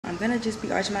I'm gonna just be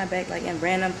arching my back like in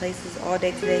random places all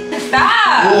day today.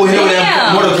 Stop! Oh, hell,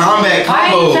 that Mortal Kombat combo.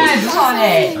 Why are you trying to do all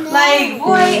that? Like,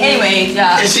 boy, anyways,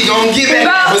 y'all. And she gonna get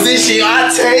that position. I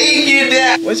take it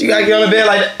that. What you gotta get on the bed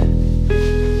like that?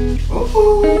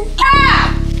 Ooh.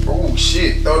 Ah! Oh,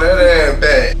 shit. Throw that ass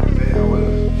back. Man, I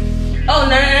will. Oh,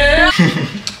 no.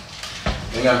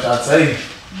 Ain't gotta try to tell you.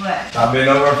 What? I've been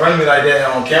over in front of me like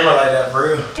that, on camera like that,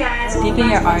 for real. Guys, deep in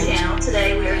your arch.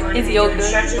 Today we are going It's to yoga.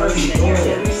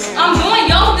 I'm doing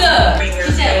yoga.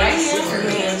 She said right here.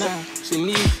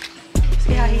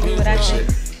 See how he do with that shit?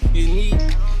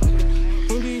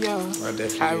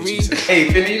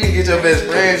 Hey, Finny, you need to get your best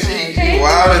friend. She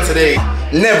wilder today.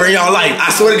 Never in y'all life.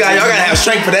 I swear to God, y'all gotta have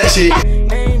strength for that shit.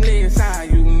 Nameless, are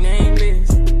you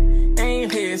nameless?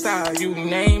 Nameless, are you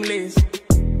nameless?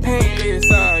 Painless,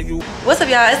 are you? What's up,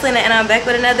 y'all? It's Lena, and I'm back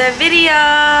with another video.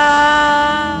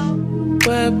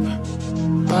 Whip,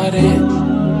 bought it,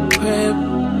 whip,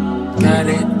 got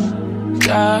it,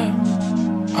 jar,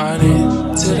 on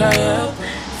it, today.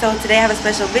 So today I have a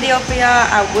special video for y'all.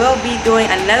 I will be doing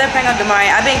another prank on Damari.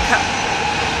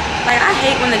 Like, I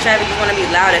hate when the traffic just want to be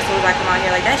loud as soon as I come out here.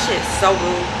 Like, that shit's so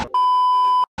rude.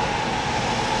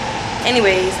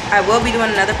 Anyways, I will be doing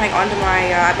another prank on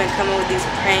Damari, y'all. I've been coming with these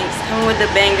pranks, coming with the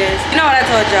bangers. You know what I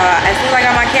told y'all? As soon as I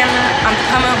got my camera, I'm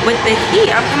coming with the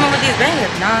heat. I'm coming with these bangers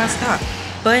non-stop.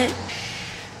 But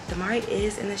Damari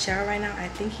is in the shower right now. I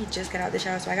think he just got out the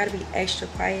shower, so I gotta be extra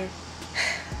quiet.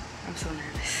 I'm so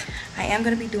nervous. I am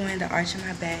gonna be doing the arching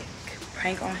my back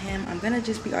prank on him. I'm gonna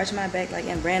just be arching my back like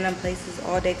in random places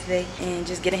all day today and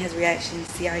just getting his reaction,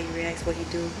 see how he reacts, what he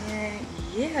do. And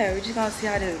yeah, we're just gonna see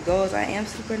how this goes. I am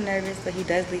super nervous, but he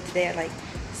does leave today at like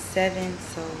 7,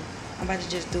 so I'm about to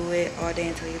just do it all day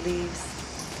until he leaves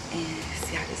and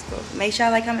see how this goes. Make sure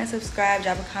y'all like, comment, subscribe,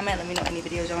 drop a comment, let me know any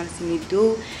videos y'all want to see me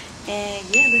do. And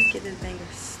yeah, let's get this banger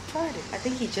started. I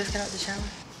think he just got out the shower.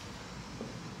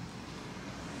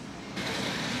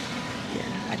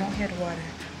 I don't hear the water,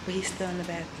 but he's still in the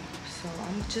bathroom. So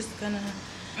I'm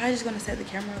probably just gonna set the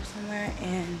camera up somewhere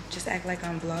and just act like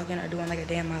I'm vlogging or doing like a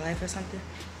day in my life or something.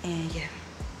 And yeah,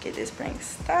 get this prank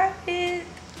started.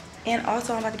 And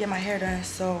also I'm about to get my hair done,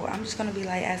 so I'm just gonna be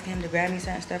like asking him to grab me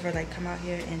certain stuff or like come out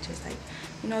here and just like,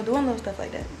 you know, doing little stuff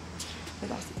like that. We're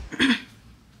gonna see.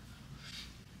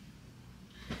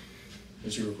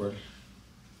 What you recording?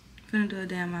 I'm gonna do a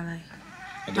day in my life.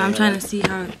 I'm trying to see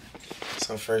how.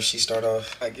 So first she start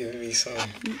off by giving me some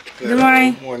Good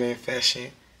morning. Morning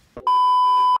fashion.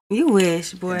 You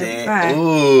wish, boy. Then, bye.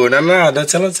 Ooh, no,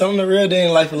 tell him the real day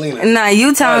in life, Alina. Nah,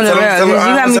 you tell him the real, because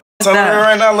you got me tell him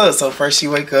right now. Look, so first she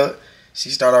wake up, she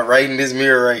start off right in this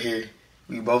mirror right here.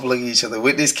 We both look at each other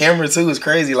with this camera too. It's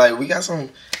crazy. Like we got some.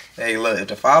 Hey, look, if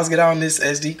the files get out on this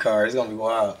SD card, it's gonna be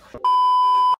wild.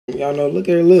 Y'all know, look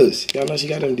at her looks. Y'all know she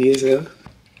got them DSL.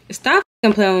 Stop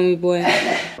playing with me, boy.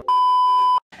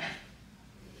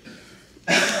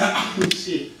 Oh,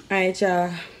 shit. Alright,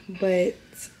 y'all, but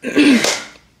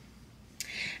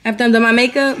after I'm done my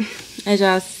makeup, as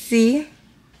y'all see,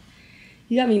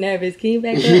 you got me nervous. Can you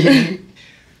back up?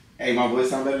 Hey, my voice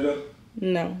sound better though?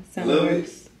 No, sound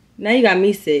worse. Now you got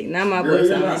me sick. Now my voice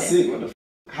sound like that. Sick. What the f?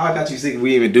 How I got you sick if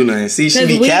we even do nothing? See, she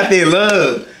be capping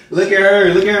love. Look at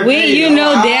her. Look at her. You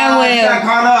know damn well.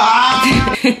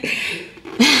 Ah.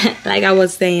 Like I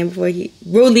was saying before he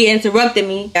rudely interrupted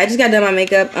me. I just got done my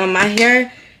makeup. My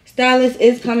hair stylist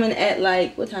is coming at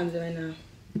like, what time is it right now?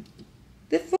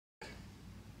 This fuck?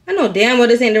 I know damn well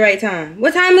this ain't the right time.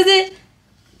 What time is it?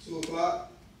 2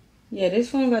 o'clock. Yeah, this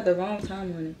phone got the wrong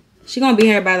time on it. She gonna be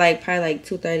here by like probably like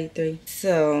 2:33.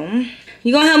 So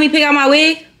you gonna help me pick out my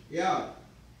wig? Yeah.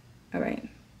 All right.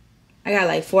 I got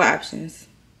like 4 options.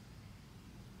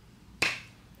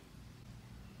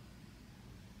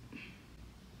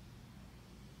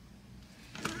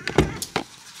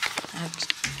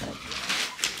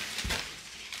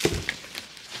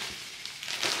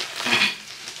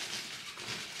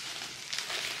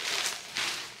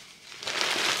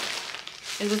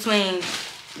 It's between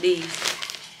these.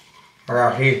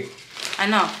 Around here. I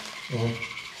know.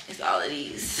 It's all of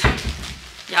these.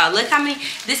 Y'all, look how many.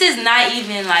 This is not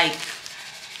even like,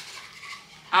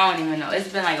 I don't even know. It's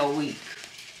been like a week.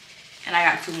 And I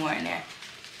got 2 more in there.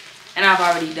 And I've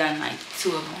already done like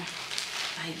 2 of them.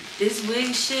 Like, this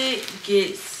wig shit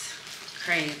gets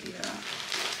crazy, y'all.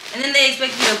 And then they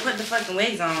expect you to put the fucking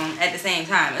wigs on at the same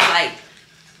time. It's like,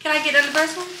 can I get done the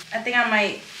first one? I think I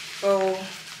might go.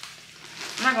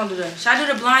 I'm not gonna do the. Should I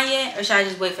do the blonde yet, or should I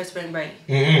just wait for spring break?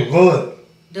 Good.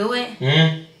 Do it?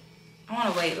 I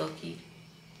wanna wait, Loki.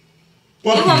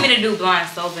 You want me to do blonde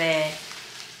so bad.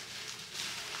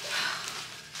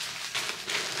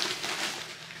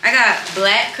 I got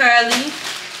black curly,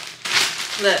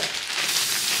 Look.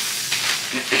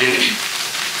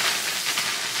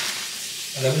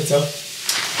 I love it too.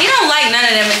 He don't like none of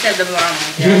them except the blonde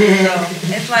ones. Yeah.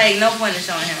 So it's like no point in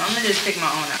showing him. I'm gonna just pick my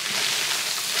own out.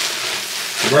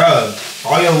 Bruh,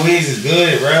 all your wigs is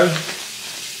good, bruh.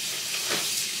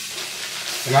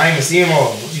 And I ain't even see them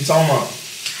all. What you talking about?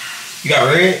 You got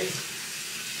red?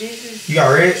 You got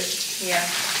red? Yeah.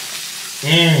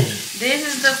 This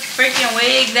is the freaking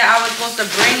wig that I was supposed to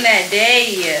bring that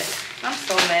day. I'm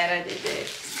so mad I did that.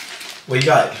 What you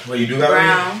got? What you do got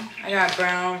brown. red? I got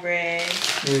brown, red.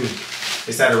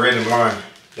 It's that red and blonde.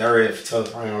 That red for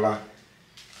tough, I ain't gonna lie.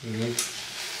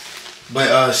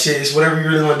 But shit, it's whatever you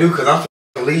really wanna do, cause I'm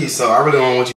finna leave, so I really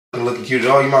don't want you looking cute at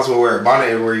all. You might as well wear a bonnet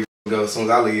everywhere you go as soon as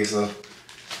I leave, so.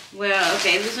 Well,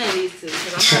 okay, which one of these two?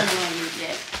 Cause I'm probably gonna use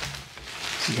that.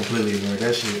 She completely ignored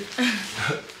that shit.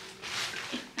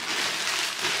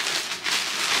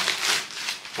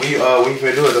 When you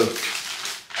finna do it though?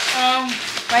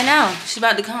 Right now. She's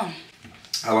about to come.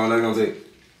 How long that gonna take?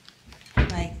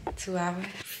 Like 2 hours.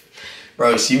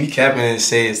 Bro, she be capping and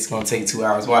say it's gonna take 2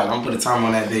 hours. Why? Don't put a time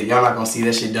on that bit. Y'all not gonna see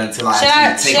that shit done till I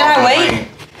actually take off the plane.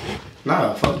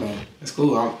 Nah, fuck no. It's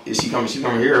cool. Is she coming? She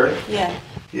coming here, right? Yeah.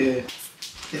 Yeah.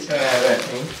 Get your ass back,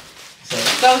 man.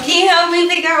 So can you help me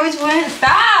pick out which one?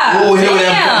 Stop! Oh, hit with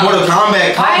that Mortal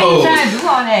Kombat combo. Why are you trying to do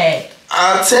all that?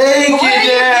 I'll take you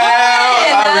down.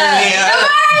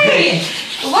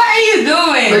 What are you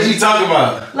doing? What you talking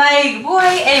about? Like, boy,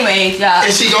 anyways, y'all.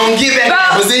 And she gonna get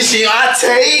back in position. I'll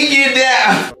take you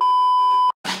down.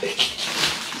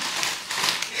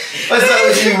 What's up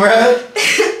with you,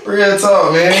 bro? Real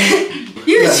talk, man.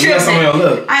 You got some of your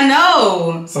look. I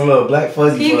know. Some little black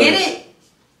fuzzy. Can you get it?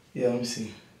 Yeah, let me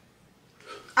see.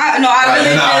 I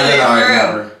really feel it,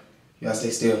 for real. You gotta stay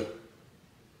still.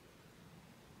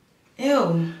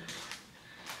 Ew.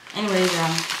 Anyways,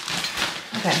 y'all.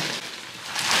 Okay.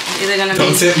 It's either gonna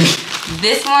Don't tip me.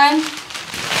 This one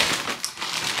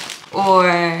or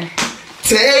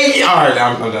take it. Alright,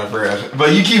 I'm done for real.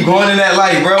 But you keep going in that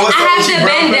light, bro. What's up with you, I have to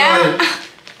bend down. Like,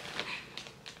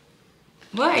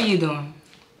 what are you doing?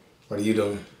 what are you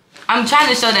doing? I'm trying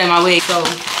to show them my wig. So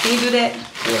can you do that?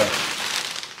 Yeah.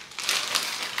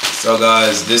 So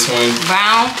guys, this one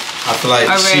Brown. I feel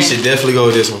like she should definitely go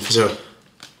with this one for sure.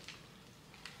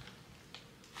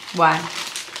 Why?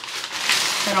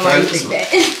 I don't want to pick that.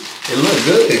 It look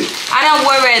good. I done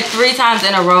wore red 3 times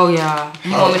in a row, y'all.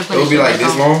 You want me to put it would be like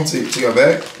this long to your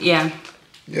back? Yeah.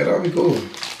 Yeah, that'd be cool.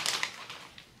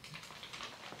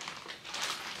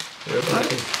 Yeah, that'd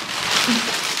be cool.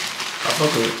 I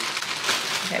fuck with it.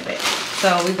 Okay, babe. So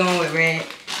we going with red,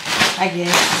 I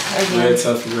guess. Again. Red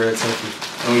toughy, red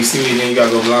toughy. When you see me, then you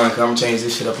gotta go blind, cause I'm gonna change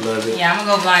this shit up a little bit. Yeah, I'm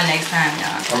gonna go blonde next time,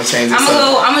 y'all. I'm gonna change this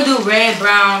up. I'm gonna do red,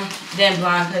 brown, then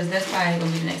blonde, cause that's probably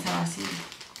gonna be the next time I see you.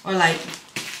 Or like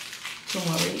 2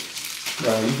 more weeks.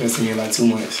 Bro, you can see me in like 2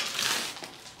 months.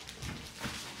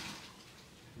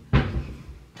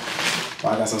 Oh,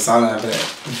 I got some silent after that.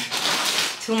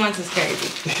 2 months is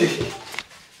crazy.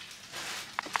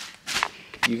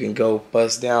 You can go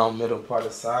bust down middle part of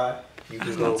the side. You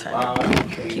can go blind.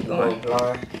 You can go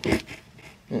blind.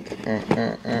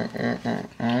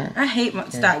 I hate my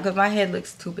stop because my head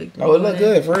looks too big. No, it look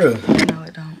good for real. No,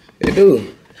 it don't. It do. No,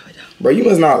 it don't. Bro, you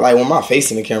must not like when my face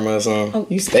in the camera or something. Oh.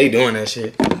 You stay doing that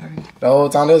shit. Sorry. The whole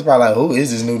time they was probably like, who is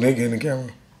this new nigga in the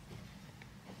camera?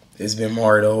 It's been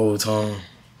Mari the whole time.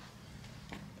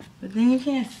 But then you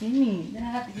can't see me. Then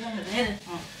I have to get on the bed or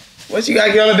something. What you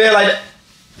gotta get on the bed like that?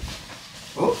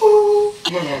 Ooh.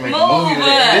 You gonna make a movie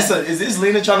today. Is this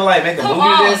Lena trying to like make a movie today?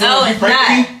 No, it's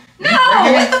not. No,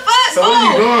 what the fuck? So what are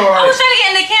you doing, I was trying to get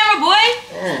in the camera, boy.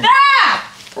 Stop!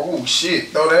 Oh shit,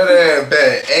 throw that ass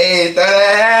back. Hey, throw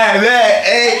that ass back.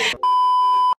 Hey.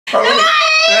 I'm gonna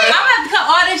have to cut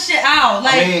all this shit out.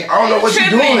 Like, I don't know what you're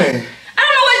doing. I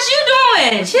don't know what you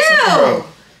doing. Chill. Bro.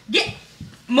 Get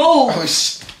move. Oh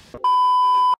shit.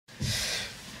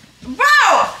 Bro!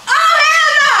 Oh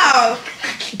hell no!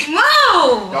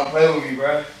 Move! Don't play with me,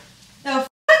 bro. The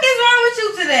fuck is wrong with you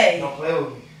today? Don't play with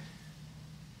me.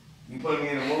 You put me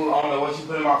in the mood. I don't know what you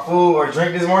put in my food or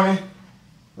drink this morning.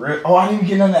 Oh, I didn't even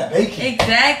get none of that bacon.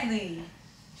 Exactly.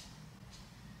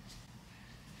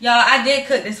 Y'all, I did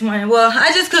cook this morning. Well,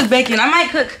 I just cooked bacon. I might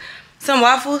cook some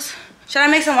waffles. Should I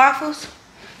make some waffles?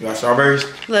 You got strawberries?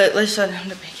 Look, let's show them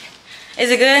the bacon. Is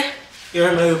it good?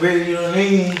 Yeah, little bit, you know what I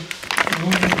mean?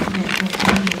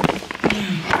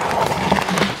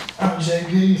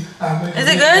 Is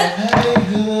it good?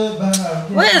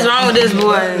 What is wrong with this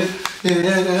boy?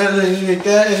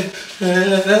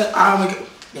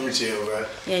 Let me chill, bro.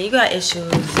 Yeah, you got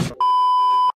issues.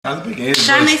 How's the bacon? Should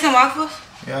I make some waffles?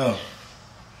 Yo.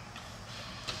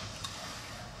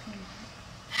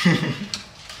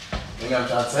 thing I'm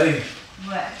trying to tell you.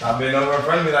 What? I've been over in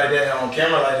front of me like that, on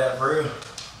camera like that, for real.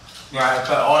 You gotta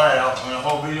cut all that out, and the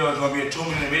whole video is gonna be a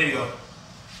 2-minute video.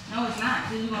 No, it's not,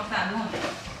 because you're gonna stop doing it.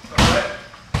 What?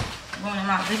 Ruining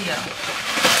my video. I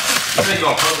think you're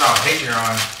gonna post it on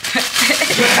Patreon.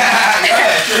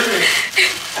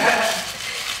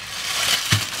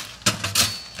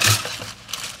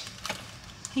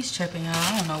 He's tripping, y'all.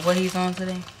 I don't know what he's on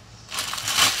today.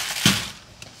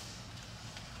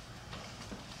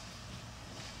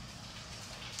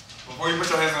 Before you put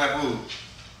your hands on that food.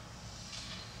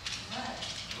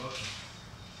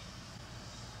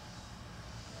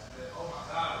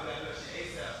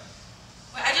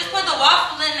 Wait, I just put the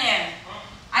waffle in there.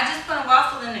 I just put a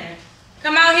waffle in there.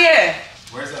 Come out here.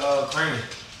 Where's the cream?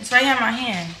 It's right here in my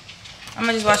hand. I'm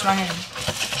gonna just wash my hands.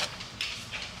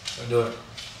 Let's do it.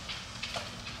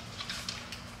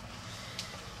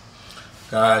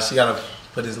 God, she gotta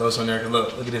put this lotion on there.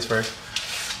 Look at this first.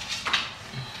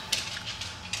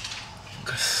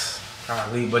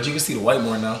 Golly, but you can see the white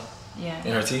more now. Yeah.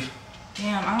 In her teeth.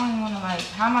 Damn, I don't even wanna like,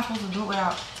 how am I supposed to do it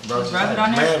without Bro, just rub it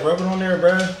on there? Man, rub it on there,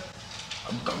 bro.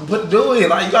 Do it.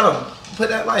 Like, you gotta put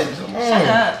that, like, come on. Shut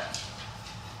up.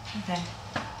 Okay.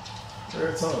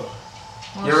 Real talk.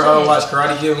 Well, You ever watch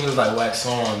Karate Kid when it was like wax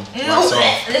on, ew, wax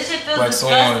off, this shit feels wax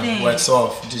disgusting. on, wax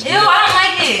off. Just Ew, I don't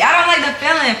like it. I don't like the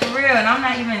feeling, for real. And I'm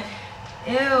not even,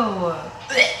 ew.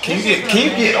 Can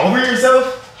you get over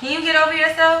yourself? Can you get over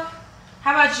yourself?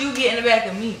 How about you get in the back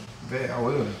of me? Bet I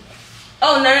will.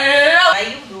 Oh, no. Why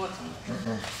you doing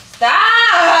something?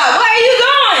 Stop! Where are you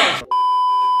going?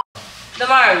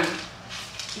 Damari.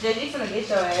 JD finna get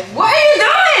your ass. What are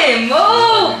you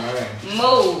doing?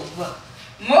 Move.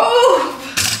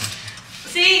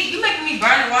 See, you making me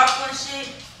burn the waffle and shit.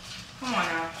 Come on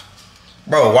now.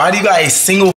 Bro, why do you got a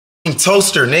single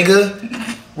toaster, nigga?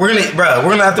 We're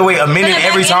gonna have to wait a minute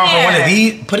every time for one of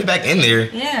these. Put it back in there.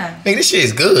 Yeah. Nigga, this shit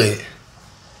is good.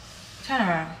 Turn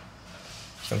around.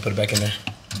 I'm gonna put it back in there.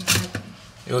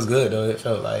 It was good though. It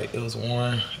felt like it was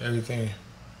warm, everything.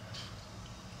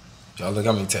 Y'all look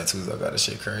how many tattoos I got. This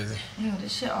shit crazy. Ew,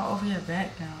 this shit all over your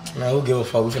back now. Man, who give a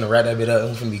fuck? We finna wrap that bit up.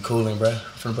 We finna be cooling, bro.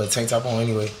 Finna put a tank top on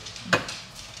anyway.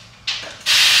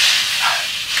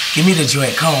 Give me the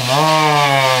joint. Come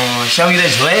on. Show me the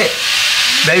joint.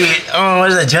 Baby,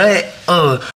 what's the joint?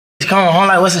 Come on,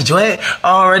 like, what's the joint?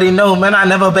 Already know, man, I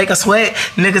never bake a sweat.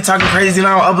 Nigga talking crazy,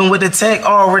 now I'm up with the tech.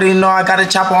 Already know I got a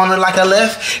chopper on it like a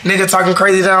left. Nigga talking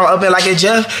crazy, now I'm up it like a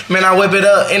Jeff. Man, I whip it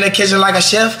up in the kitchen like a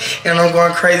chef. And I'm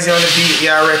going crazy on the beat,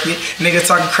 yeah, I wreck it. Nigga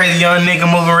talking crazy, young nigga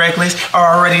moving reckless.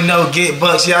 Already know, get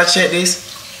bucks, y'all check this.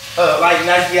 Like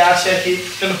Nike, I check it.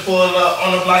 Finna pull up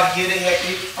on the block, get it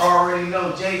hectic. Already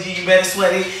know, JG, you better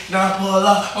sweat it. Now I pull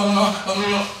up,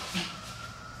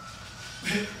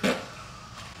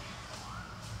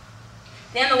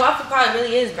 Damn, the waffle probably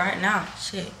really is burnt now.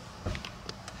 Shit.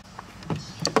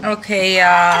 Okay,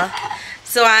 y'all.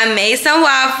 So I made some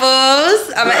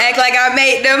waffles. I'm gonna act like I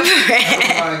made them. Oh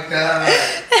my god.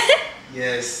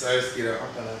 Yes, let's get it.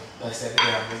 I'm gonna set it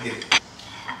down. Let's get it.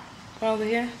 Over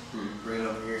here? Bring it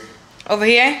over here. Over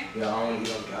here? Yeah, I don't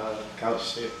eat on couch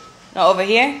shit. No, over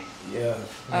here? Yeah.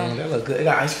 Man, that look good. It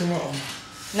got ice cream on.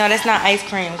 No, that's not ice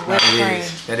cream. It's whipped cream.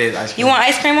 That is ice cream. You want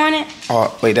ice cream on it?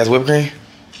 Oh, wait, that's whipped cream?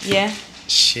 Yeah.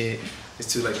 Shit. It's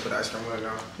too late to put ice cream on it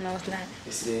now. No, it's not.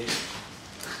 Yes, it is.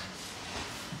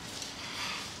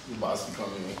 You boss be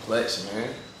coming in clutch,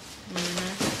 man.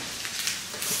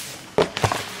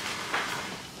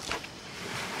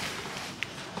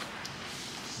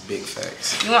 Big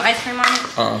facts. You want ice cream on it?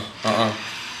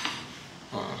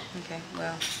 Okay,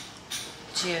 well,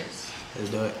 cheers. Let's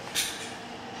do it.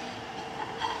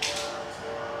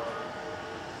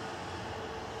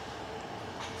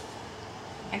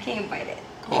 I can't bite it.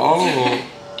 Come on.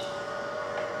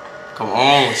 Come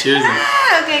on, cheers.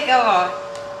 Ah, okay, go on.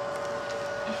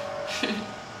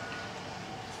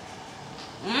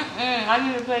 I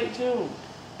need a plate too.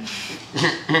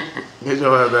 Get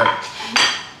your head back.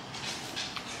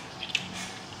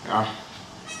 Yeah.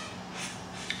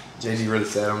 JG really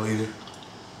sad I'm leaving.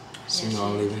 So you know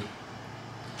I'm leaving.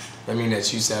 That mean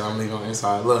that you said I'm leaving on the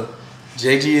inside. Look,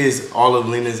 JG is all of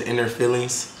Lena's inner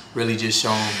feelings really just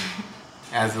shown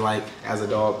as a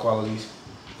dog qualities.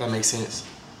 That makes sense.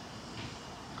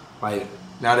 Like,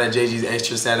 now that JG's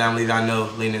extra sad that I'm leaving, I know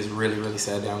Lena's really, really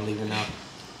sad that I'm leaving now.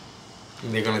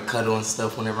 And they're gonna cuddle and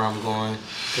stuff whenever I'm going,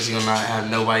 cause she's gonna have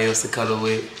nobody else to cuddle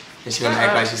with. And she's gonna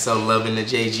act like she's so loving to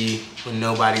JG when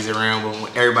nobody's around, but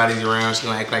when everybody's around, she's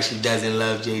gonna act like she doesn't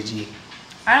love JG.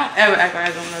 I don't ever act like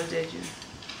I don't love JG.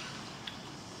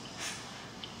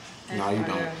 No, you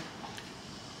don't.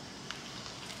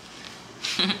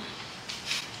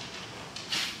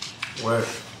 What?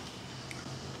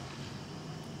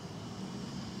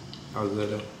 That was good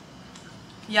though.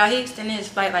 Y'all, he extended his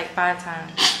flight like 5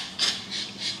 times.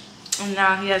 And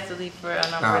now he has to leave for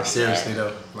another. Nah, seriously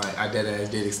though. Like, I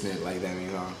did extend it like that,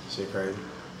 you know. Shit crazy.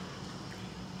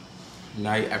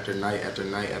 Night after night after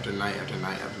night after night after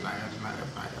night after night after night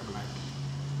after night after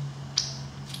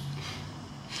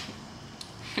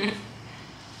night.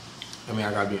 I mean,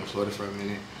 I gotta be in Florida for a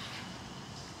minute.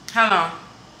 How long?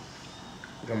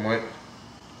 Good morning.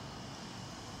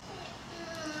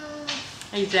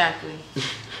 Exactly.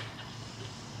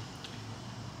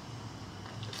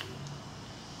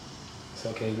 It's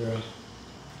okay, girl.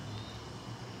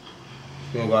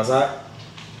 You wanna go outside?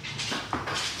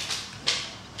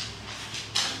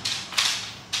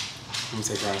 I'm gonna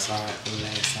take her outside for the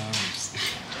last time.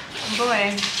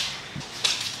 Boy.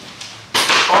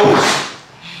 Oh!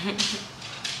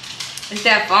 It's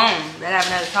that phone that I have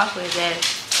another talk with his ass.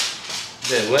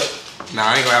 Said what? Nah,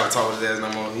 I ain't gonna have a talk with his ass no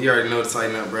more. He already know to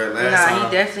tighten up, bro. Nah,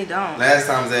 he definitely don't. Last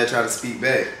time his ass tried to speak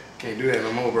back. Can't do that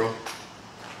no more, bro.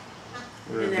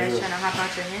 His ass trying to hop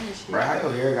out your hand and shit. Bro, how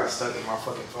your hair got stuck in my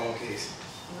fucking phone case?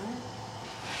 What?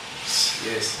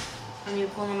 Yes. When you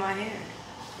pulling my hair?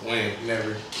 When?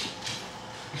 Never.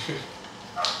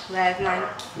 Last night?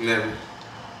 Never.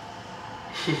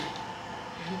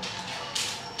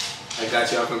 I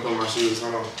got you. I'm gonna put my shoes.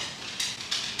 Hold on.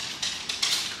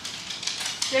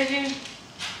 Did you?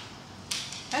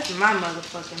 That's my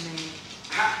motherfucking name.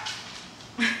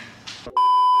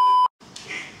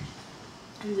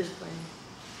 I'm just playing.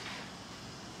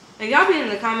 Like, y'all be in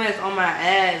the comments on my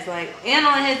ass, like, and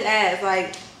on his ass,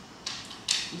 like,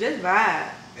 just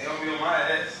vibe. They don't be on my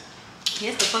ass.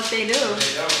 Yes, the fuck they do.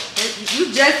 They don't.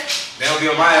 You just. They don't be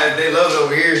on my ass. They love it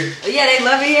over here. Yeah, they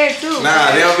love it here too.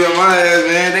 Nah, they don't be on my ass,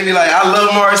 man. They be like, I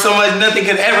love Mari so much, nothing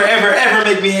could ever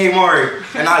make me hate Mari.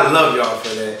 And I love y'all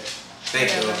for that.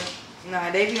 Thank you. Nah,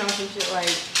 they be on some shit like.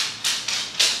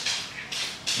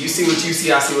 You see what you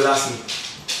see, I see what I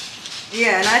see.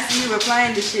 Yeah, and I see you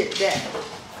replying to shit that.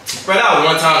 Bro, that was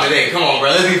one time today. Come on, bro.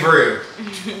 Let's be for real.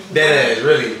 Dead ass,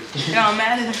 really. It don't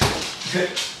matter.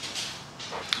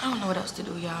 I don't know what else to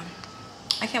do, y'all.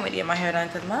 I can't wait to get my hair done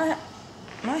because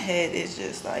my head is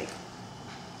just like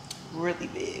really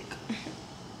big.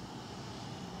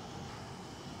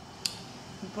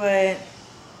 But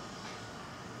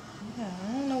yeah,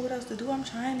 I don't know what else to do. I'm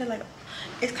trying to like,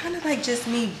 it's kind of like just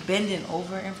me bending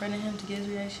over in front of him to get his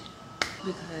reaction,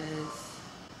 because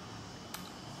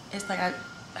it's like how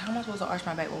am I supposed to arch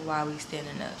my back while we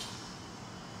standing up?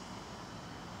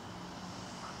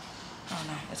 I don't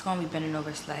know. It's gonna be bending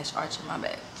over / arching my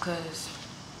back, because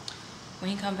when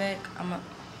he come back,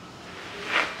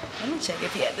 let me check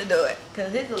if he had to do it,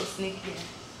 because it's a little sneaky.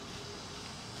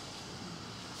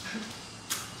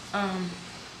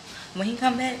 When he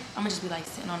come back, I'm gonna just be like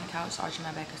sitting on the couch, arching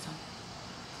my back or something,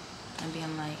 and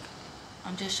being like,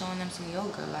 I'm just showing them some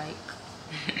yoga, like.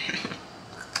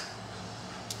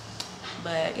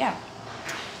 But yeah,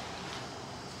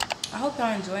 I hope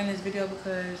y'all enjoying this video,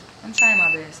 because I'm trying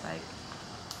my best. Like,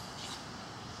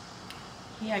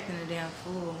 he acting a damn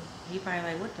fool. He probably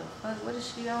like, what the fuck? What is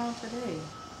she on today?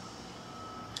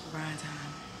 Grind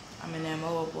time. I'm in that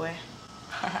mode, boy.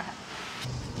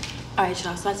 Alright,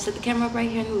 y'all. So I set the camera up right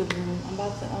here in the living room. I'm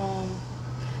about to,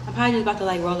 I'm probably just about to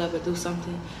like roll up or do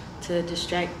something to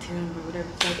distract him or whatever.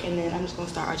 And then I'm just gonna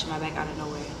start arching my back out of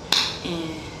nowhere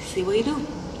and see what he do.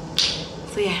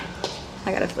 So yeah,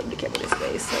 I gotta flip the camera this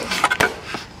way so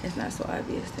it's not so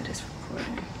obvious that it's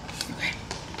recording. Okay.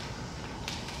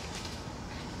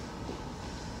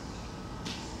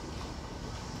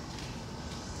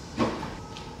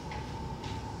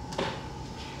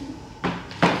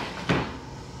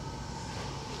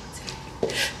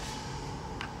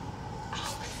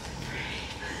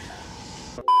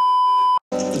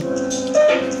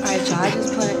 Alright, y'all, I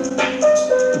just put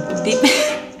deep.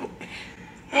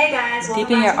 Hey guys, welcome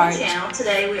Deep in your back arch. to the channel.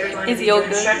 Today we are going to It's be doing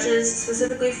yoga. stretches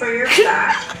specifically for your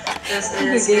back. This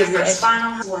is good for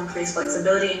spinal health, will increase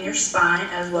flexibility in your spine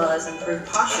as well as improve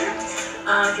posture.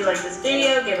 If you like this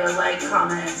video, give it a like,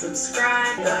 comment, and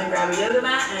subscribe. Go ahead and grab a yoga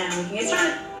mat and we can get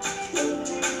started.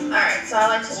 Alright, so I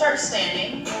like to start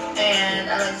standing, and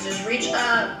I like to just reach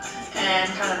up and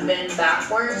kind of bend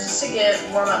backwards to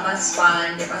warm up my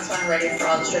spine, get my spine ready for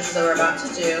all the stretches that we're about to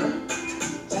do.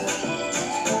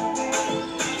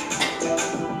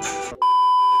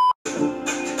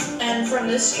 And for from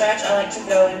this stretch, I like to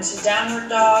go into downward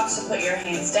dog. So put your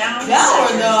hands down, Downward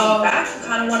set your dog. feet back. You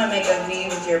kind of want to make a V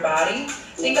with your body.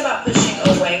 Think about pushing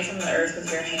away from the earth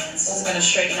with your hands. This is going to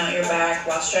straighten out your back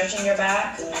while stretching your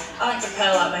back. I like to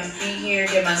pedal out my feet here,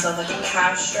 give myself like a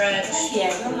calf stretch.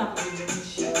 Yeah, I'm not gonna do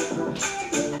this shit.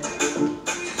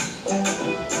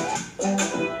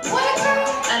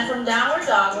 And from downward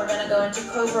dog, we're going to go into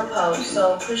cobra pose.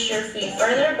 So push your feet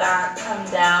further back, come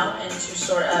down into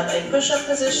sort of a push-up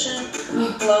position,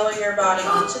 lower your body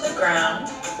onto the ground.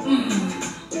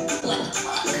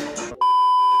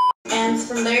 And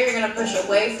from there, you're going to push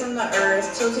away from the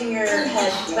earth, tilting your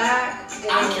head back,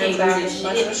 giving your back as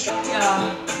much of a stretch.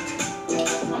 Yeah.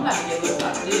 I'm about to give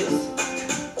up on this.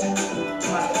 I'm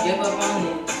about to give up on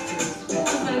this.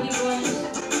 I'm gonna keep going this.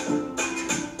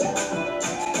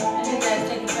 I think that's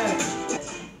taking first.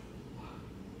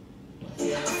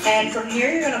 And from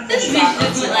here, you're going to push back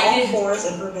onto all fours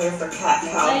and prepare for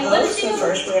cat-cow pose. So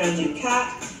first, we're going to do cat.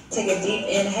 Take a deep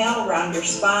inhale, round your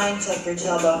spine, tuck your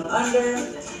tailbone under,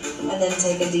 and then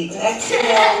take a deep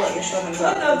exhale, let your stomach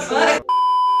drop to the floor.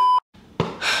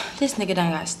 This nigga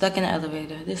done got stuck in the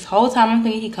elevator. This whole time I'm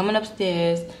thinking he coming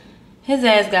upstairs. His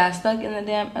ass got stuck in the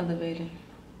damn elevator.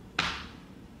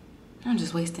 I'm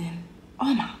just wasting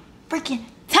all my freaking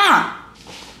time.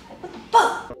 What the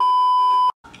fuck?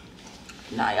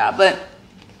 Nah, y'all, but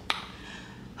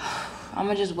I'm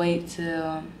gonna just wait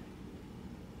till...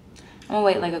 I'm gonna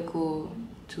wait like a cool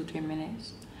 2-3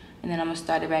 minutes. And then I'm gonna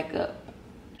start it back up.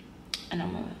 And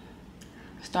I'm gonna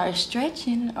start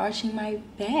stretching, arching my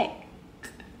back.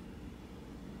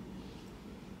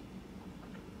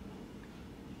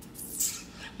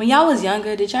 When y'all was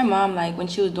younger, did your mom, like, when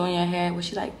she was doing your hair, was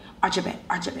she like, arch your back,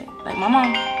 arch your back? Like, my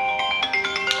mom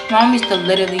used to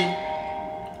literally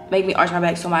make me arch my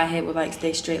back so my head would, like,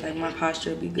 stay straight, like, my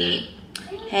posture would be good.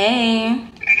 Hey.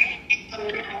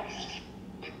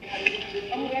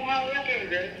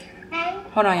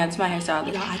 Hold on, y'all, this is my hairstyle.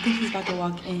 Y'all, I think he's about to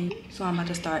walk in, so I'm about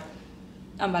to start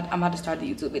the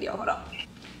YouTube video. Hold on.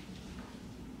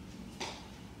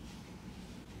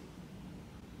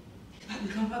 About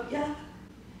to come up, y'all.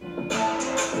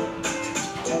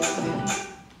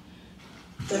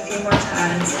 So a few more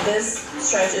times. This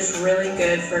stretch is really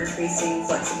good for increasing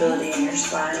flexibility in your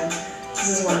spine. This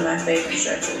is one of my favorite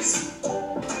stretches.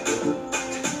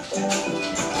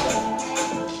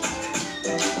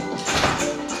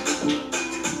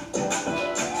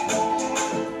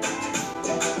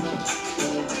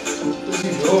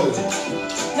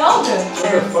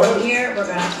 And from here, we're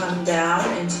going to come down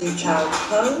into child's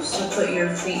pose. So put your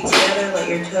feet together, let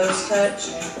your toes touch,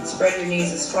 spread your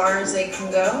knees as far as they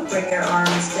can go. Bring your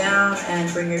arms down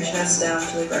and bring your chest down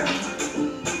to the ground.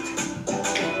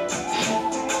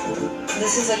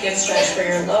 This is a good stretch for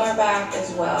your lower back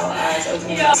as well as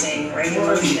opening and range of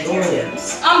motion in your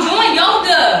hips. I'm doing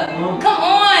yoga. Come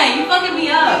on, you fucking me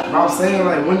up. I'm saying,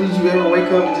 like, when did you ever wake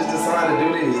up and just decide to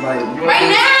do this? Like, you Right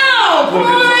now, come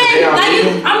on.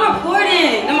 Like, I'm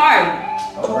recording. Tomorrow.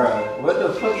 Oh, bro, what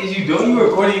the fuck is you doing? You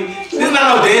recording? This is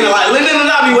not no day in the life. Linda will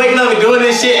not be waking up and doing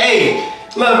this shit. Hey,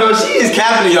 look, bro, she is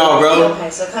capping to y'all, bro. Okay,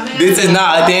 so coming This is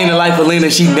not a day in the life of Lena.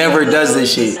 She never does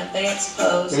this shit. Advanced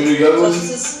pose. Can we do yoga So with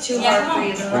this is too hard for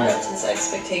you to live up to this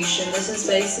expectation. This is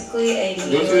basically a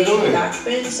What you doing? kneeling back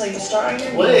bend. So you start on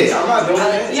your Wait, knees. I'm not doing I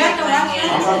like that. to You have take to my watch hand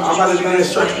it. and I'm about to just do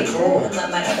this cross my stretch. ankle and let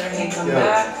my other hand come Yeah.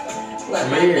 back. Let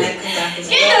my Weird. neck come back as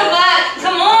Get the well. fuck.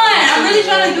 Come on. I'm really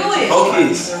trying to do it.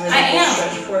 Focus. I am.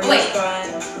 Wait.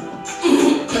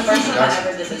 The first time I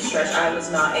ever did this stretch, I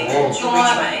was not able to reach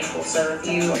my ankle. So if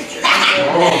you reach your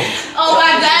ankle, Oh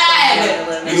my god.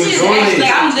 This is actually,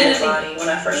 like, I'm literally. when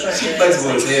I first started She doing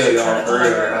flexible this, as hell, y'all, I for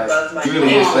real. hover Like, above my you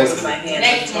really is ankle with flexible. my hands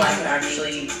Next until I one. could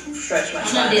actually stretch my I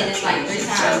spine. did this like 3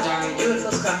 times already. Do what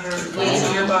feels comfortable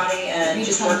in your body and You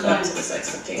just just work come up on. to this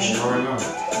expectation. Come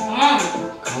on.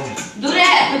 Do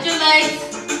that. Put your legs.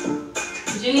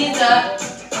 Put your knees up.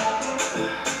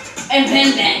 And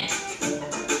bend back.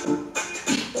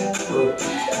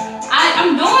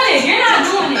 I'm doing it. You're not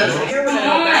doing it. Okay, here we're going to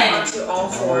go back onto all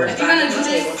fours. If you're gonna back do into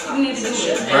this, tabletop you need to do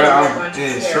position, it. and Bro, we're I'm going to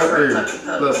in prepare short for period. puppy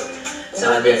pose. Look. So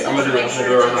I with this, I'm you gonna want to do it. make I'm sure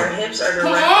gonna do it that your right now. hips are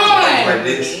Come directly on. Like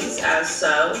this. knees, as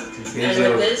so. And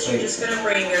with this, you're just going to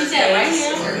bring your She said right face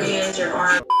here. and your hands, your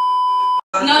arms.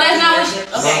 No, that's not what Your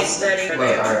hips okay. stay steady.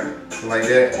 Wait, alright. Like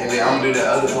that. And then I'm gonna do the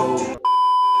other pose.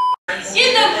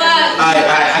 Get the fuck.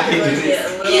 I can't do Get this.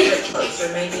 a little bit closer,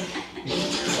 maybe.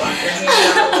 Walk your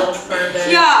hands out a little further.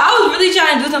 Y'all, I was really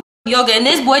trying to do some yoga, and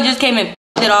this boy just came and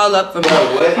f***ed it all up for me.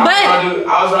 Bro, what? But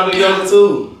I was trying to do yoga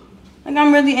too. like,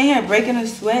 I'm really in here breaking a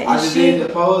sweat and I just shit. did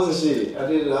the pose and shit. I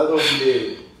did the other one she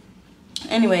did.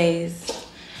 Anyways,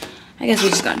 I guess we're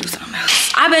just gonna do something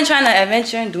else. I've been trying to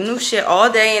adventure and do new shit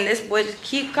all day, and this boy just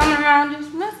keep coming around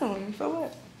just messing with me. For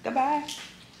what? Goodbye.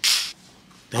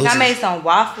 Like I made some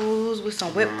waffles with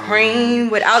some whipped cream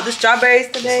without the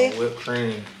strawberries today. Some whipped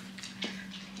cream.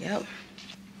 Yep.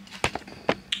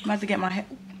 I'm about to get my hair.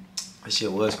 That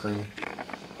shit was creamy.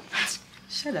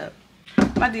 Shut up. I'm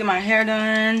about to get my hair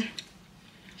done.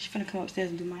 She's finna come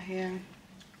upstairs and do my hair.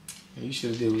 You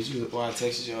should have did what you. Why I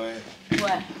texted your ass.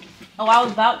 What? Oh, I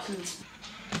was about to. That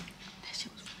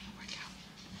shit was finna work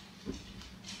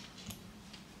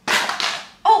out.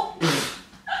 Oh!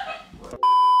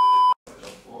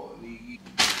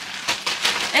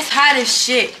 It's hot as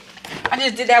shit. I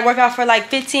just did that workout for like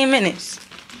 15 minutes.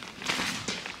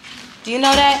 Do you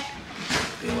know that?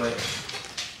 Did what?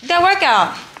 That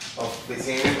workout. Oh,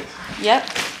 15 minutes? Yep.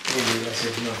 You did that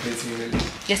shit for no 15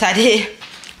 minutes. Yes, I did.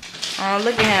 Oh,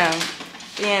 look at him.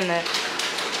 Being a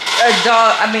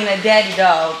dog, I mean a daddy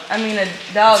dog. I mean a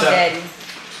dog daddy.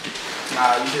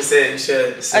 Nah, you just said, you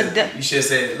should have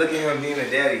said, look at him being a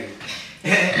daddy.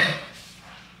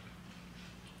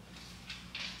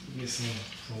 Get some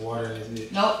water in this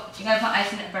bitch. Nope, you gotta put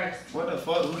ice in it first. What the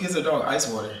fuck? Who gives a dog ice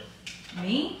water?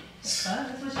 Me? That's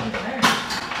what she deserves.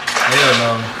 Hell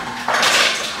no.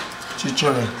 She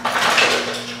tripping.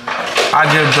 I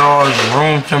give dogs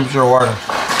room temperature water.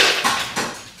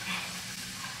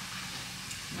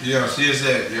 Yeah, she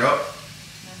said, yup.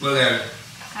 Look at her.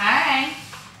 Alright.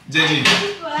 Gigi, you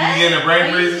getting a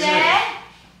brain freeze and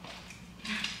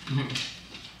shit?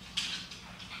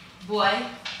 Boy.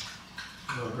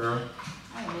 Oh, girl.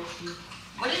 I miss you.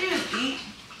 What did you just eat?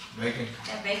 Bacon.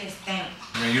 That bacon stank.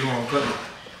 Man, you don't cook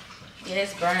it. Yeah,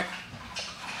 it's burnt.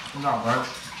 It's not burnt.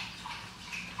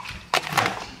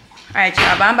 Alright,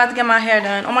 y'all, but I'm about to get my hair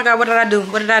done. Oh my god, what did I do?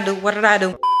 What did I do? What did I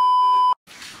do?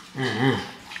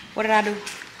 What did I do?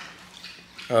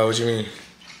 What you mean?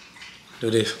 Do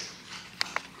this.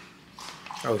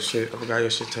 Oh shit, I forgot your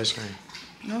shit touchscreen.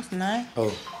 No, it's not.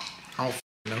 Oh, I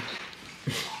don't know.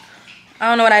 I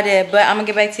don't know what I did, but I'm gonna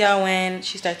get back to y'all when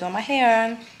she starts doing my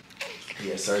hair.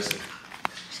 Yeah, seriously.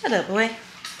 Shut up, boy.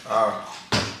 Oh.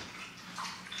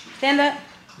 Stand up,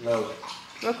 No.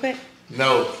 real quick.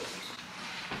 No.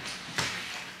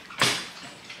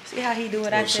 See how he do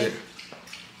what I say. Shit.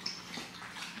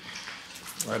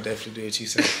 I definitely did what you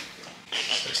said.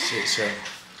 That shit, show.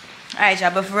 Alright,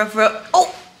 y'all, but for real,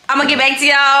 oh, I'm gonna get back to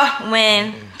y'all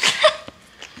when.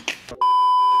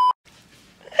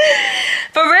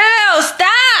 For real,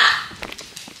 stop!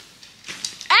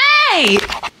 Hey!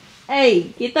 Hey,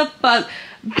 get the fuck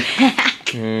back.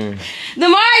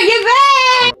 Damari, get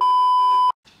back!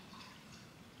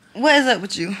 What is up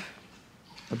with you?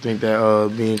 I think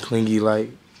that being clingy like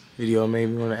video made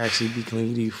me want to actually be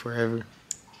clingy to you forever.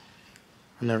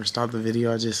 I never stopped the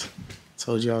video, I just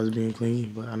told you I was being clingy,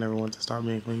 but I never want to stop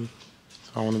being clingy.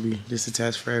 So I want to be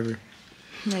disattached forever.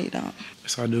 No, you don't.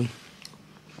 Yes, I do.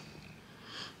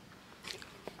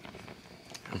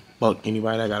 Fuck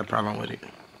anybody that got a problem with it.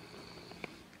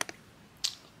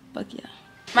 Fuck yeah.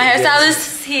 My hairstylist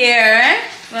is here.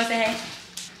 You wanna say hey?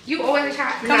 You always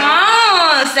try. Come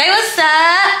on, say what's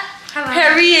up. Hello.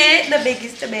 Period. The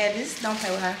biggest, the baddest. Don't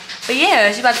play with her. But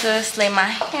yeah, she about to slay my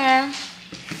hair.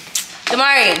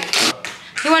 Damari,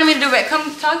 he wanted me to do red.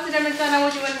 Come talk to them and tell them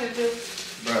what you wanted me to do.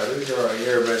 Bro, this girl right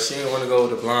here, but she didn't want to go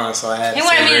with the blonde, so I had to He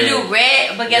wanted me to do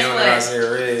red, but guess what? I said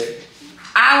red.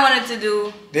 I wanted to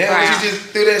do Damn, brown. you just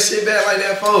threw that shit back like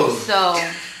that for? So,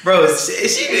 bro,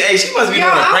 she must be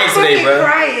doing a prank today, bro.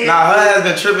 Crying. Nah, her ass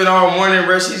been tripping all morning,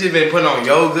 bro. She just been putting on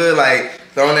yoga, like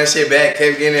throwing that shit back,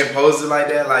 kept getting it posted like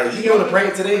that. Like, you doing a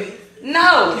prank today?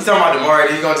 no. He's talking about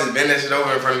Damari, he's gonna just bend that shit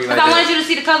over in front of me like If I that. wanted you to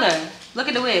see the color, look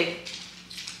at the wig.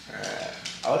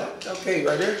 Oh, that's okay,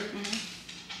 right there?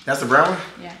 That's the brown one?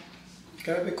 Yeah.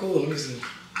 Gotta be cool, let me see.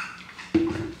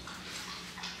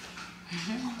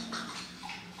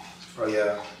 Oh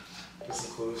yeah, that's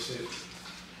some cool shit.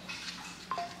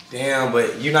 Damn,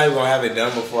 but you're not even gonna have it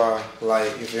done before I,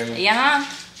 like, you feel me? Yeah.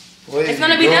 What It's is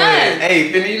gonna you be doing? done.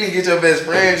 Hey, Finna, you need to get your best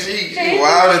friend. She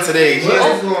wildin' today.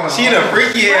 She in a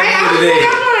freaky ass mood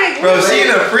today. Bro, she in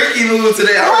a freaky mood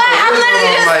today. What? I'm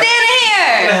literally just standing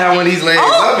I'm here. gonna have one of these legs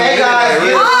up. Hey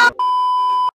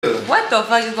and What the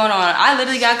fuck is going on? I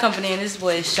literally got company and this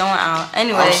boy is showing out.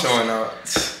 Anyway. I'm showing out.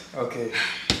 Okay.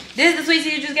 This is the sweet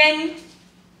tea you just gave me?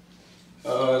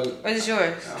 Or Or is it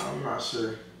yours? I'm not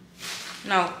sure.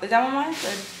 No. Is that one mine? Or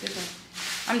this one?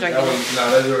 I'm That drinking. one,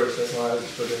 no, that's yours. That's why I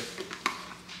just put it.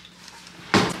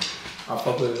 I'll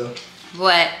fuck with it though.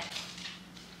 What?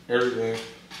 Everything.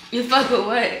 You fuck with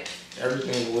what?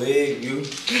 Everything. Wig, you,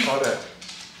 all that.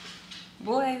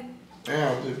 Boy.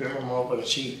 Damn, just been my motherfucking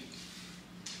cheek.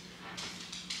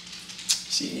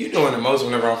 You doing the most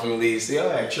whenever I'm finna leave. See,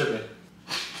 I ain't tripping.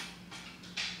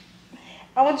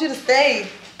 I want you to stay.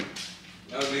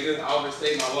 No, nigga, I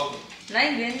overstayed my welcome. No,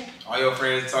 you didn't. All your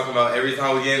friends talking about every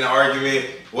time we get in an argument,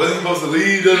 wasn't supposed to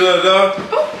leave, da da da.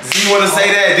 Z wanna say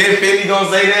that, then Fendi gonna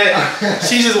say that.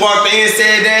 She just walked in and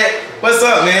said that. What's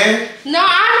up, man? No,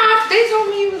 they told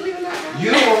me you was leaving that room.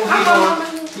 You don't want me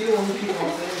on. You don't want me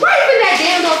on. Why you been that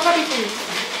damn dog puppy for me?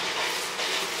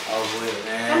 Oh, boy,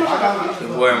 man. The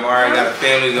boy Mario got a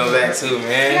family to go back to, You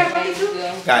man. got a puppy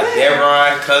too? Got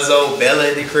Devron, Cuzzo, Bella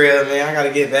at the crib, man. I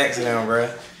gotta get back to them, bro.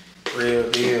 Real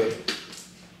deal.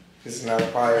 This is not a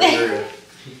fire grill.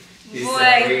 This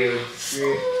Boy. is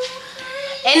real.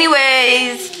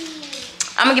 Anyways,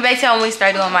 I'm gonna get back to y'all when we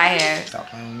start doing my hair. Stop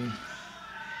playing with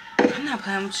me. I'm not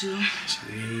playing with you.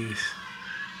 Jeez.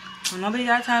 Well, nobody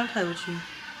got time to play with you.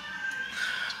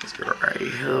 This girl right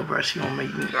here, bro. She gonna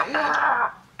make me.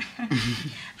 I'm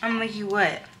gonna make you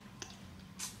what?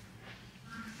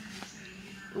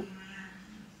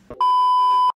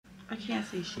 I can't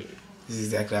see shit. This is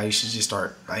exactly how you should just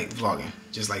start, like, vlogging.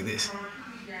 Just like this.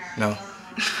 No.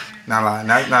 Not lying.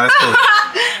 That's cool.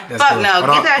 That's Fuck cool. no. Hold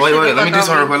Get on. that Wait, shit wait. the Let me fuck do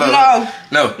something real over. quick.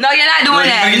 No. No. No, you're not doing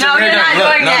that. No, you're not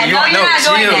doing that. No, you're not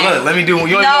doing chill. that. Look, let me do.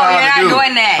 You don't No, know what I'm you're about to not do.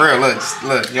 doing that. For real,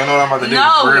 look. You don't know what I'm about to do.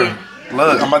 No. For real.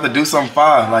 Look, I'm about to do something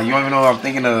fire. Like, you don't even know what I'm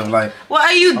thinking of. Like, What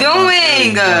are you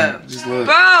doing? like, just look.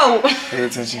 Bro. Pay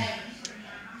attention.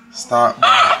 Stop. Bro.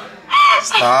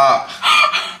 Stop.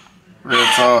 Real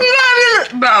talk.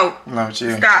 Bro, No,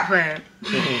 chill. stop playing.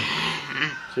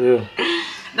 Chill.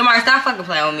 Damari, stop fucking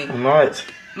playing with me. I'm not.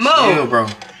 Move. Chill, bro.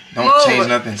 Don't Move. change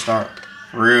nothing. Stop.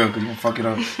 For real, because you gonna fuck it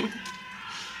up.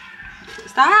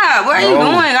 Stop. What are you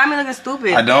No. doing? Got me looking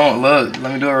stupid. I don't. Look.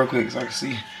 Let me do it real quick so I can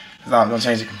see. Stop. Don't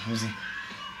change it. Let me see.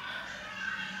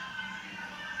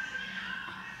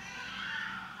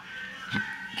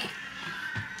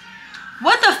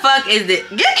 What the fuck is it?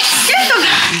 Get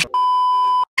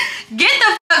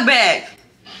the fuck back.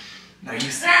 Now you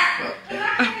see. Get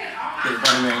the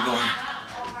funny man going.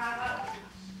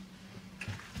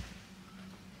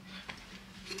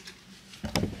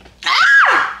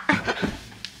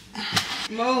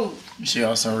 Move. She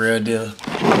on some real deal.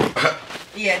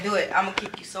 Yeah, do it. I'm gonna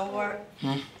kick you so hard.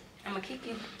 I'm gonna kick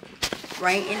you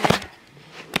right in the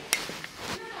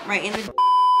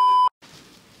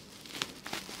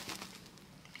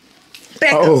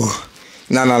back up. Oh.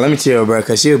 No, let me chill, bro,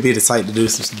 because she'll be the type to do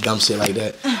some dumb shit like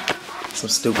that. Some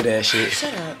stupid ass shit.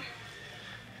 Shut up.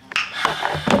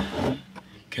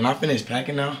 Can I finish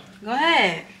packing now? Go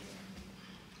ahead.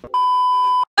 What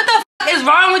the fuck is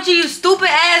wrong with you, you stupid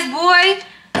ass boy?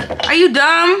 Are you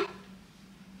dumb?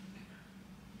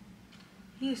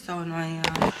 He's so annoying,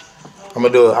 y'all. I'm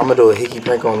gonna do a hickey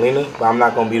prank on Lena, but I'm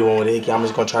not gonna be the one with the hickey. I'm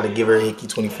just gonna try to give her a hickey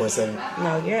 24/7.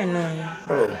 No, you're annoying.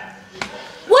 Bro.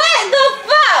 What the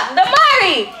fuck?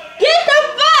 Damari! Get the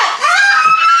fuck!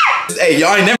 Ah! Hey,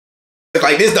 y'all ain't never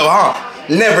like this though, huh?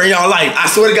 Never in y'all life. I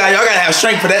swear to God, y'all gotta have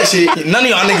strength for that shit. None of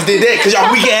y'all niggas did that because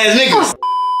y'all weak ass niggas.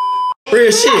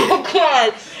 Real shit. Oh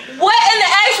God. What in the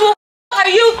actual are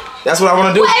you? That's what I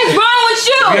wanna do. What is wrong with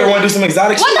you? If you ever wanna do some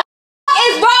exotic What shit? the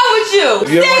is wrong with you? If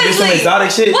you ever wanna do some Seriously.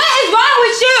 exotic shit? What is wrong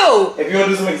with you? If you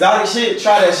wanna do some exotic shit,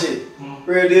 try that shit.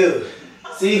 Real deal.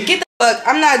 See? Get the fuck.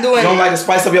 I'm not doing You don't like to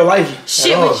spice up your life.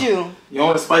 shit at all. with you. You don't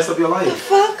want to spice up your life. The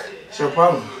fuck? It's your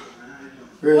problem.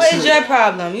 Real What shit. is your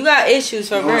problem? You got issues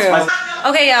for You wanna real. spice-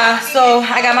 Okay, y'all. So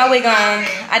I got my wig on.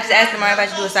 I just asked him if I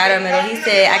should do a side or middle. He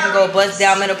said I can go bust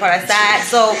down middle part or side.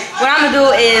 So what I'm gonna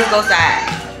do is go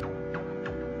side.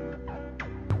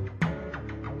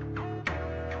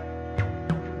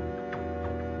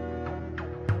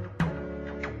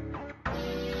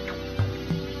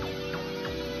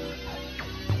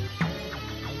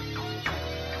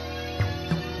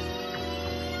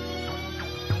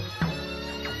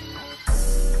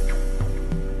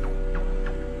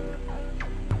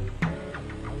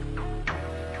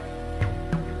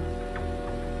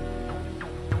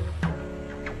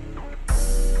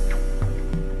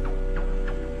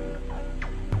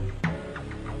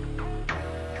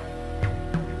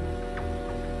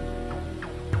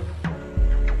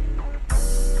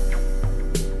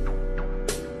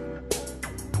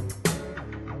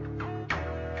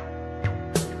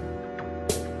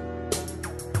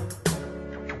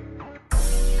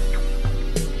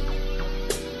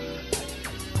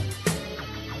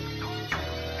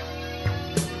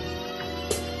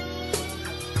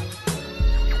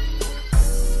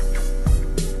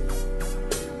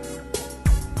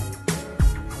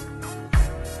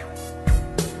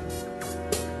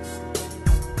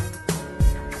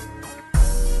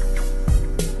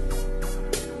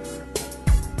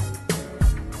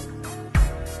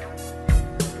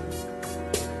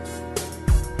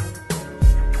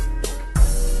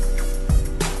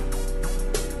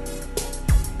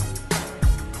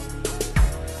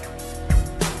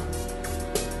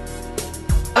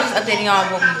 updating y'all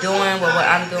what we're doing, what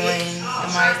I'm doing.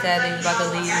 Amari said that he's about to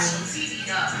leave me.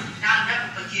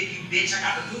 He's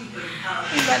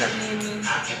about to leave me.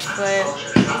 But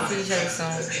we'll see each other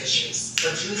soon.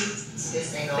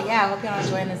 But yeah, I hope y'all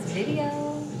enjoying this video.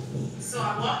 So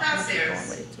I walked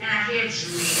downstairs and I hear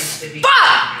Julie.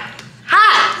 Fuck!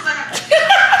 Hot!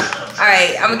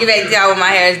 Alright, I'm gonna get back to y'all when my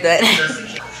hair is done.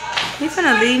 He's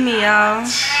gonna leave me, y'all.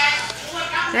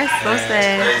 That's so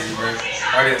sad. Crazy, bro.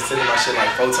 I didn't sit in my shit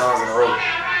like 4 times in a row.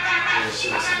 Yeah,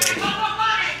 shit was so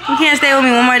bad. You can't stay with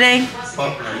me one more day?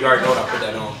 Fuck no, you already know what I put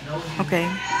that on. Okay.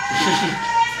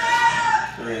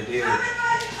 Real deal.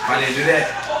 If I didn't do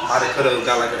that, I could have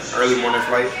got like an early morning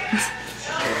flight.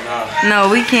 Nah. No,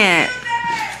 we can't.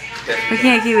 Definitely We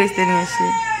can't keep extending this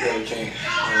shit. Yeah, we can't.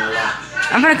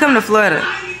 I'm gonna come to Florida.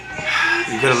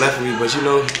 You could have left with me, but you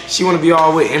know, she want to be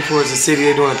all with Influence the City.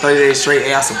 They're doing 30 days straight.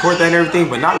 Hey, I support that and everything,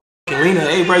 but not Lena.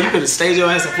 Hey, bro, you could have stayed your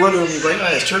ass in Florida with me, bro. Your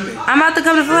ass tripping. I'm about to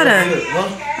come to Florida. Huh?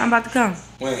 I'm about to come.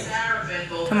 When?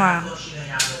 Tomorrow.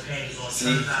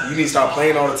 See, you need to stop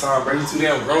playing all the time, bro. You too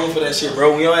damn grown for that shit,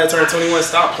 bro. When your ass turn 21,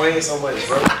 stop playing so much,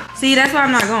 bro. See, that's why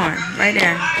I'm not going. Right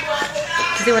there.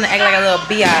 Cause they wanna act like a little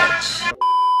biatch.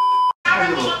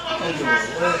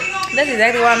 That's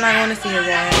exactly why I'm not going to see his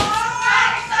ass.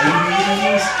 Are you eating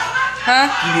these? Huh?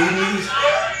 You eating these?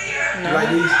 No. You like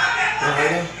these? You like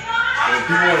them? When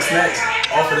people want snacks,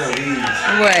 offer them these.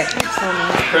 What?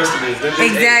 Crustables.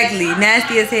 Exactly.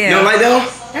 Nasty as hell. You don't like them?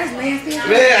 That's nasty.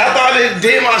 Man, I thought it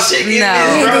did my shit. No.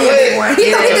 Bro.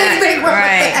 You didn't.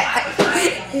 Right.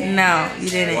 No, you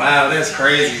didn't. Wow, that's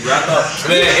crazy, bro. I thought,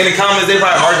 man, in the comments, they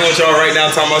probably arguing with y'all right now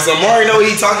talking about something. Maury know what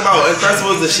he talking about.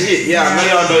 Uncrustables the shit. Yeah, I know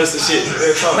y'all know it's the shit.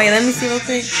 Wait, let me see real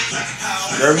quick.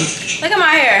 Derby. Look at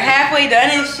my hair. Halfway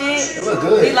done and shit. It look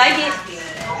good. You like it?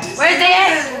 Where's they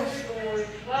at?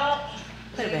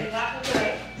 Put it back.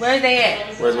 Where's they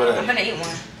at? Where's what I'm at? gonna eat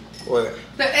one. What?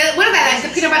 What is that, like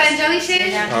the peanut butter and jelly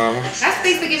shit? Yeah. That's what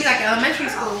they used to give me like elementary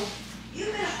school.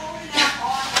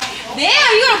 Damn,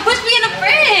 you gonna push me in the I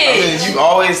fridge. mean, you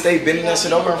always stay bending that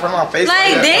shit over in front of my face.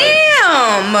 Like, that,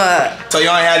 damn. So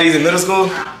y'all ain't had these in middle school?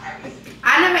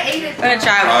 I never ate it. I'm gonna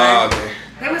try Oh, one. okay.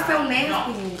 They were so nasty.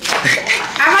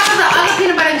 I remember the other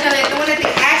peanut butter and jelly, the one that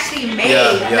they actually made,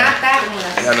 Yeah. not that one.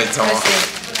 Yeah, I know what you're talking Let's about.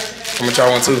 see. I'm gonna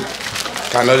try one too.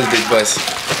 I know this big bus.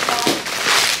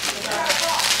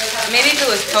 Maybe if it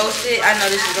was toasted, I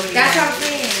know this is gonna be. That's what I'm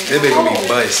saying. This big gonna be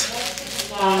bus.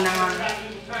 Oh, nah.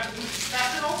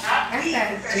 That's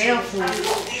that jail food.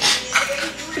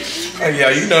 Oh, yeah,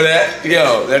 you know that.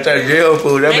 Yo, that's that jail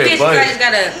food. That Maybe big it's because bus. it's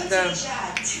got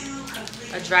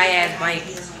a dry ass bite.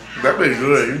 That bitch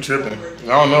good. You tripping.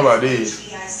 I don't know about these.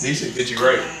 These should get you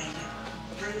right.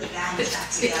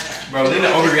 Bro, Lena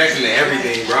overreacting to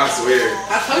everything, bro. I swear. I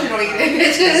told you don't eat that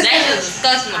bitches. That shit's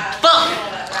disgusting as fuck.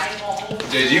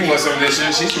 JG, you want some of this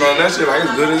shit? She smelling that shit like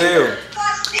it's good as hell.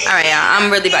 Alright, y'all.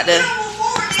 I'm really about to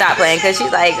stop playing because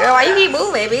she's like, girl, why you keep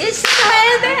moving, bitch? Sit your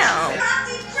ass down.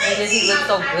 And just he looks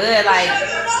so good, like.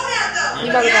 You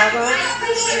about to go?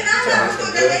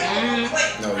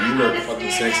 No, you look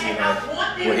fucking sexy, like,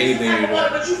 with anything you do.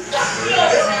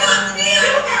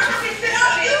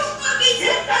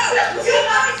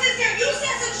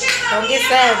 Don't get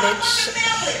savage.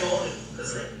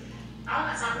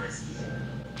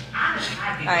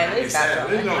 Alright, let me stop.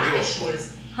 They don't give a fuck.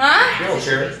 Huh? They don't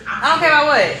care. I don't care about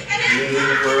what? You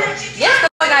leaving for real? Yes, the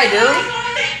fuck I do.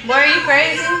 Boy, are you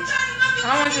crazy? I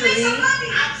don't want you to leave.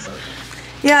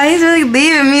 Yeah, he's really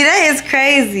leaving me. That is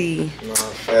crazy. Nah,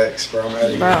 facts, bro. I'm out of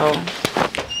here. Bro,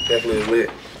 Definitely lit.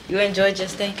 you enjoyed your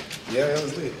stay? Yeah, that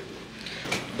was lit.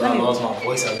 Bro, I lost my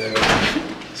voice out there.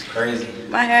 It's crazy.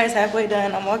 My hair is halfway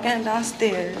done. I'm walking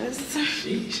downstairs.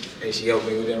 Sheesh. Hey, she helped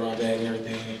me with that raw bag and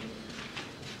everything.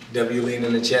 W Lean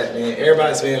in the chat, man.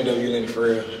 Everybody's fan W Lean for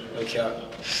real. No cap.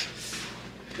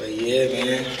 But yeah,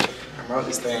 man. I'm out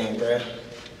this thing, bro.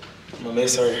 I'm gonna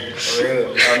miss her. For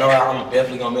real. Y'all know I'm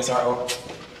definitely gonna miss her. Oh,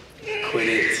 quit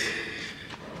it.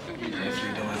 You're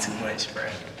definitely doing too much, bro.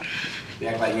 You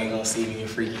act like you ain't gonna see me in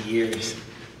freaky years.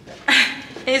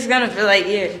 It's gonna feel like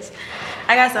years.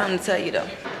 I got something to tell you though.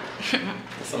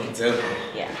 Something to tell me.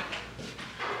 Yeah.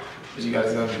 What you gotta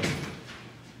tell me?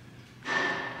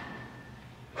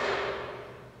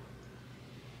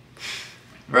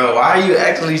 Bro, why are you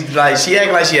actually, like, she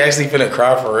act like she actually finna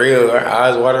cry for real. Her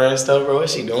eyes watering and stuff, bro.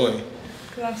 What's she doing?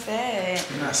 Cause I'm sad.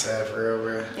 You're not sad for real,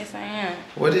 bro. Yes, I am.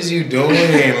 What is you doing?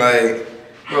 Like,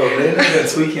 bro,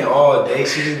 Linda's been tweaking all day.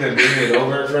 She's just been bringing it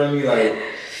over in front of me. Like,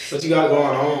 what you got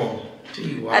going on?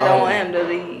 Gee, I don't want him to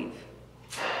leave.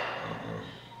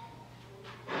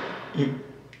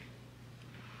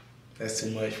 That's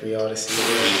too much for y'all to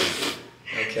see.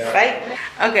 Okay. Right?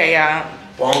 Okay, y'all.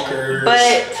 bonkers.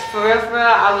 But for real,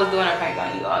 I was doing a prank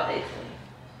on you all day.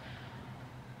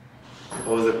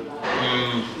 What was it?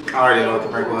 I already know what the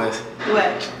prank was.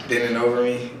 What? Bending over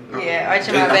me. Yeah,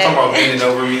 arching my I'm back. talking about bending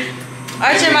over me.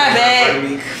 Arching my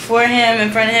back for him, in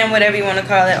front of him, whatever you want to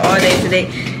call it, all day today.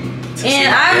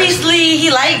 And obviously he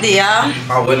liked it, y'all.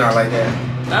 I would not like that.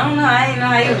 I don't know, I didn't know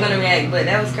how he was gonna react, but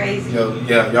that was crazy. Yo,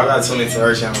 yeah, y'all gotta tune into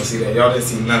her channel to see that. Y'all didn't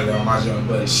see none of that on my channel,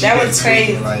 but she That been was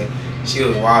crazy. tweaking, like, she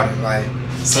was wilding. Like,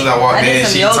 as soon as I walked I did in,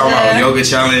 some she yoga. talking about yoga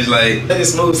challenge, like,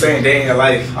 this smooth saying day in your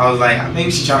life. I was like, maybe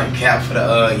she trying to cap for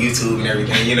the YouTube and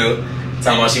everything, you know?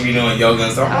 Talking about she be doing yoga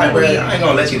and stuff. I'm like, bro, I ain't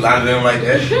gonna let you lie to them like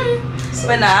that. So,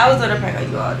 But nah, I was doing a prank on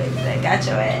you all day today. Got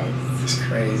your ass. it's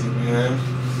crazy, man.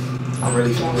 I'm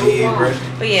really finna leave, bro.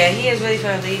 But yeah, he is really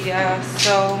finna leave, y'all.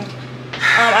 So,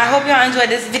 I hope y'all enjoyed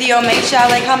this video. Make sure y'all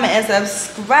like, comment, and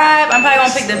subscribe. I'm probably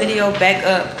gonna pick the video back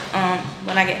up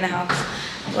when I get in the house.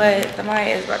 But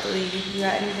Damari is about to leave. You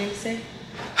got anything to say?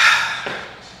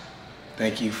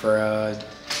 Thank you for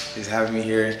just having me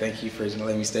here. Thank you for just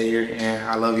letting me stay here. And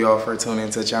I love y'all for tuning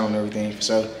into the channel and everything. For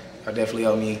sure. Y'all definitely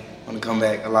helped me want to come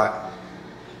back a lot.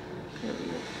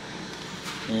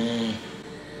 I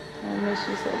miss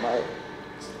you so much.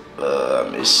 I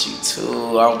miss you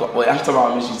too. I'm talking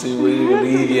about I miss you too. We didn't even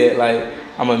leave yet. Like,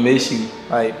 I'm gonna miss you.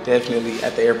 Like, definitely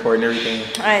at the airport and everything.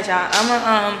 All right, y'all. I'm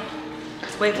gonna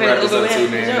wait for the Uber. Too,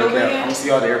 man. Is your Uber I'm here? gonna see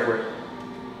y'all at the airport.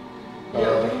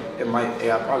 It might.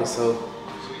 Yeah, probably so.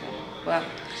 Well,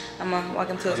 I'm gonna walk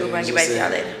into the Uber and get back to y'all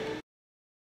later.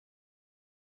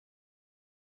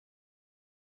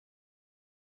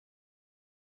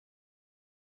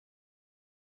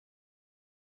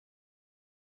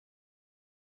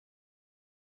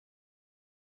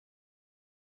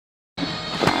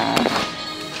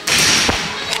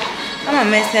 I'm gonna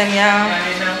miss him, y'all.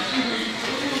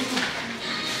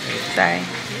 Sorry.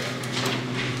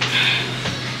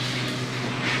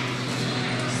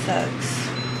 Sucks.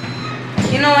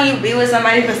 You know when you be with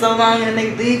somebody for so long and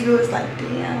they leave you, it's like,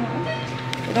 damn.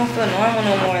 It don't feel normal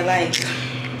no more. Like,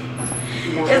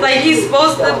 it's like he's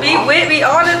supposed to be with me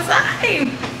all the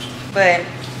time. But,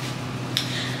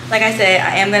 like I said,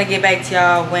 I am gonna get back to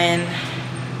y'all when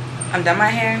I'm done my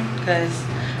hair, because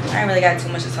I ain't really got too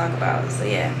much to talk about. So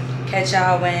yeah. Catch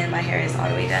y'all when my hair is all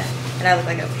the way done and I look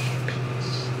like a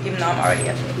bitch, even though I'm already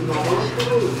a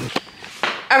bitch.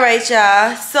 All right,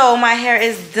 y'all. So my hair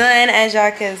is done, as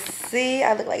y'all can see.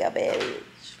 I look like a bitch.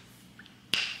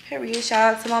 Period.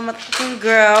 Shout out to my motherfucking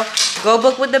girl. Go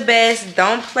book with the best.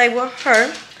 Don't play with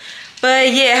her.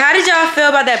 But yeah, how did y'all feel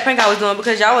about that prank I was doing?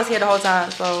 Because y'all was here the whole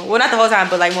time. So, well, not the whole time,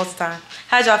 but like most of the time.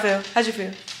 How'd y'all feel? How'd you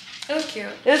feel? It was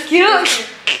cute. It was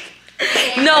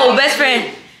cute. No, best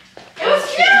friend. It was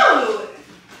cute.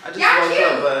 I just Y'all woke cute.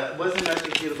 up, but wasn't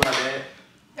nothing cute about that.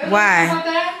 It was Why? cute about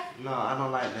that? No, I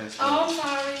don't like that. Oh, I'm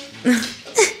sorry.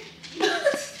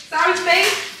 Sorry,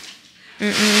 space.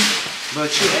 But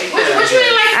you ate What you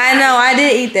didn't like? I know, I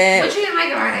did eat that. What you didn't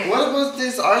like about it? What was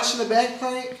this arch in the back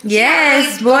prank?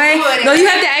 Yes, boy. No, you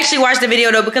have to actually watch the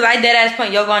video though, because I dead ass put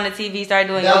yoga on the TV, started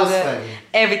doing That was yoga. funny.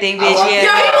 Everything, I bitch. watched Yeah. it,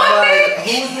 but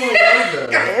who was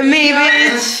doing yoga? Me,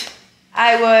 bitch.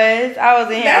 I was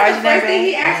in here That's the arching that first thing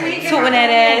he back. asked me to get Tooting that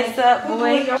ass up,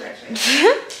 boy.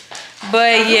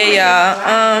 But yeah,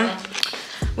 y'all.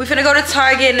 We finna go to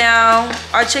Target now.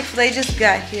 Our Chick-fil-A just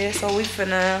got here, so we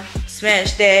finna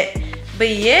smash that. But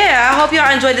yeah, I hope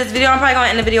y'all enjoyed this video. I'm probably gonna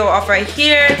end the video off right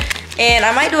here. And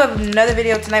I might do another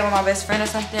video tonight with my best friend or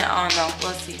something. I don't know,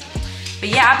 we'll see. But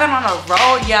yeah, I've been on a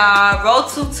road, y'all. Road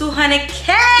to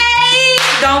 200K.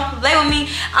 Don't play with me.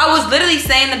 I was literally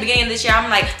saying in the beginning of this year, I'm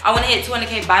like, I wanna hit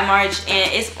 200K by March,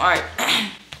 and it's March.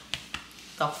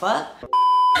 The fuck?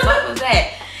 What was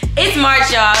that? It's March,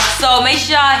 y'all. So make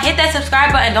sure y'all hit that subscribe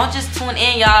button. Don't just tune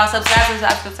in, y'all. Subscribe.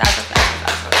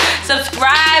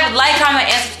 Subscribe, like, comment,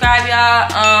 and subscribe, y'all.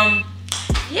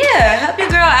 Yeah, help your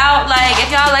girl out. Like,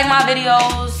 if y'all like my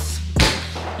videos,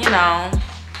 you know,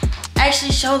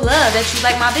 actually show love that you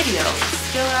like my videos.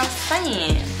 You know what I'm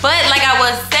saying? But like I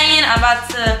was saying, I'm about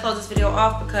to close this video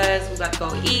off because we're about to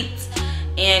go eat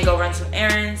and go run some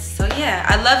errands. So yeah,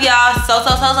 I love y'all so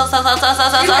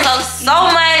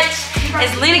much.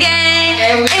 It's Lena Gang,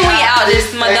 and we out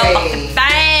this motherfucking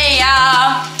thing.